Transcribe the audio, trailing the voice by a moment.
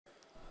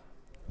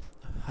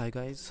Hi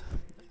guys,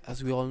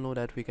 as we all know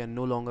that we can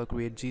no longer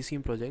create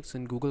GCM projects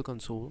in Google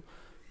Console,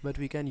 but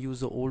we can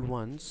use the old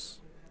ones.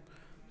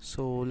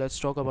 So let's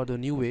talk about the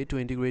new way to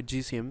integrate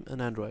GCM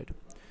in Android.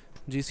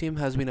 GCM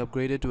has been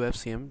upgraded to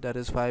FCM, that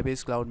is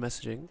Firebase Cloud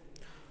Messaging.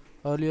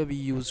 Earlier we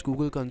used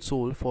Google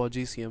Console for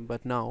GCM,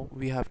 but now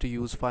we have to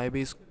use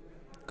Firebase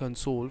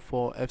Console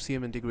for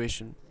FCM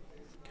integration.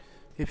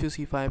 If you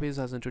see, Firebase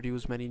has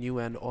introduced many new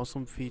and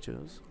awesome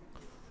features.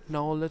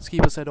 Now let's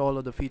keep aside all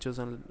of the features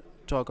and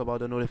talk about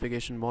the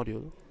notification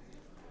module.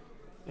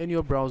 In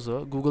your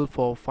browser, Google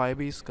for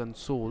Firebase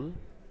Console.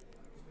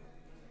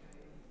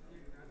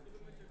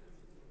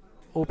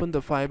 Open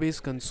the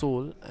Firebase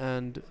Console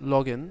and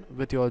log in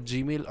with your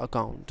Gmail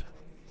account.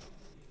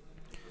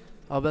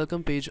 A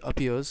welcome page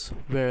appears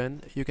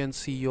wherein you can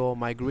see your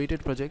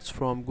migrated projects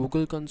from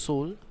Google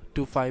Console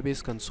to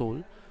Firebase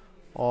Console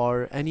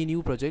or any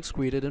new projects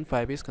created in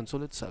Firebase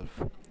Console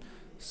itself.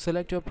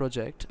 Select your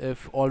project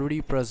if already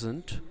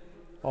present,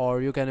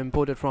 or you can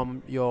import it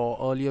from your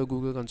earlier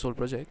Google Console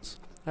projects.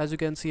 As you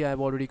can see, I have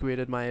already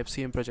created my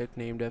FCM project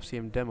named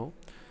FCM Demo.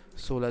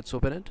 So let's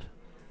open it.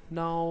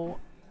 Now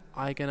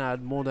I can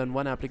add more than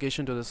one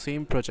application to the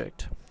same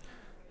project.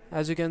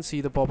 As you can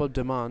see, the pop-up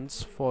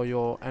demands for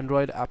your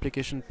Android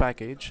application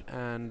package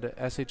and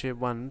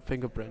SHA1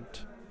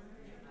 fingerprint.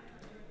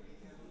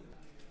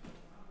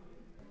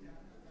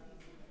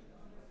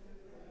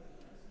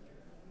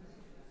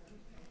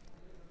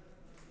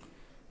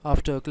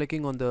 After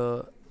clicking on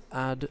the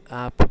Add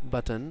App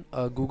button,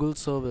 a Google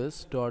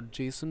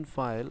service.json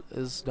file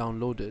is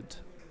downloaded.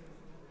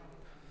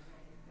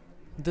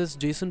 This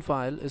JSON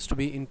file is to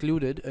be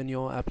included in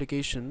your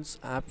application's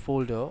app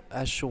folder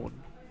as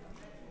shown.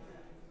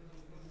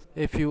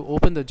 If you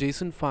open the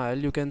JSON file,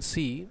 you can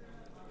see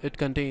it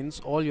contains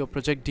all your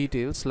project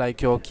details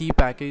like your key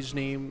package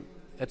name,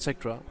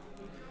 etc.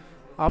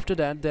 After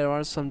that, there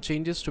are some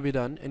changes to be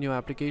done in your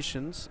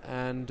applications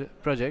and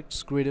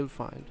projects Gradle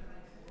file.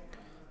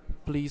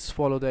 Please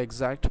follow the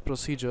exact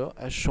procedure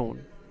as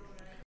shown.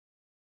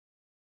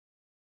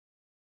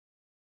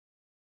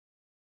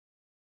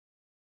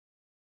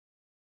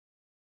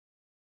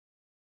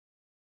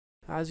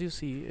 As you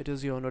see, it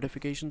is your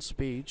notifications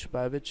page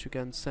by which you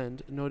can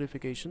send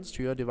notifications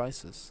to your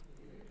devices.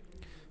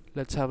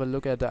 Let's have a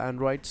look at the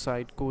Android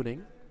side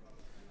coding.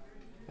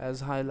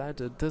 As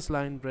highlighted, this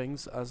line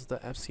brings us the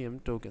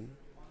FCM token.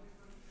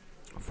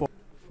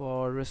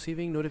 For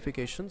receiving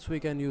notifications, we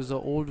can use the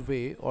old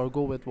way or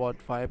go with what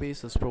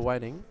Firebase is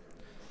providing.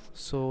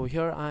 So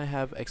here I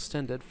have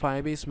extended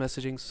Firebase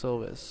messaging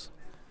service.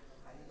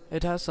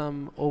 It has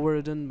some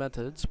overridden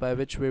methods by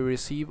which we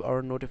receive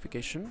our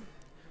notification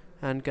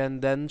and can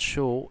then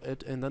show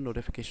it in the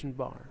notification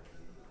bar.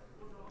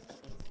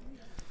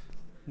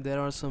 There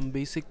are some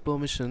basic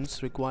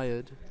permissions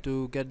required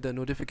to get the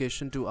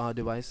notification to our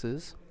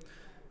devices.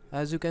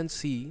 As you can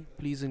see,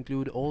 please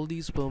include all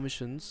these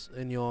permissions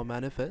in your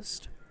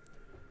manifest.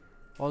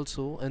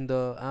 Also, in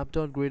the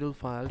app.gradle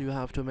file, you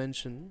have to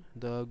mention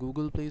the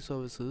Google Play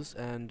services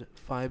and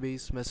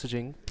Firebase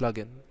messaging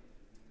plugin.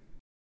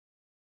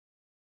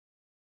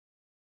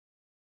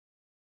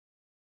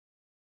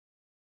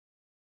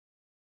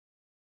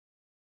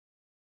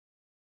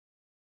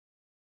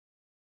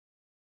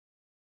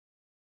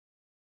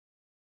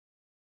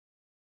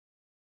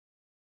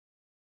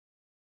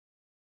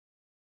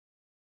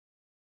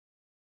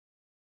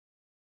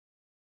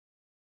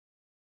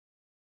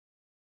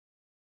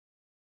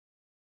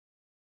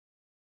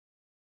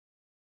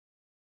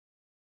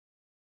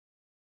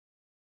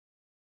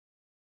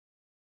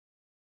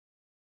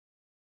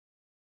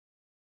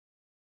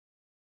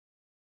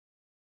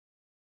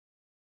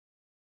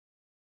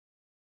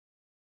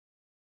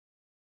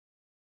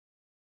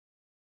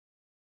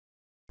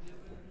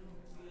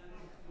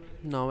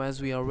 Now,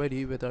 as we are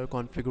ready with our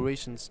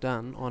configurations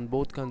done on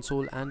both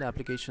console and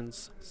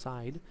applications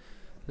side,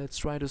 let's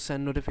try to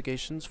send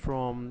notifications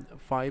from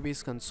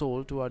Firebase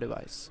console to our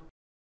device.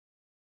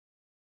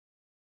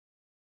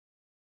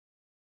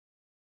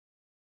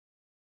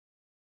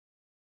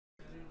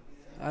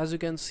 As you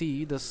can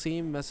see, the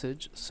same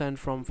message sent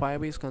from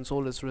Firebase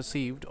console is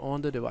received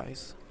on the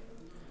device.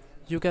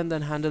 You can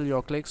then handle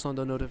your clicks on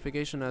the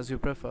notification as you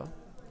prefer.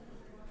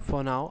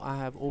 For now, I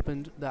have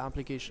opened the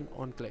application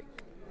on click.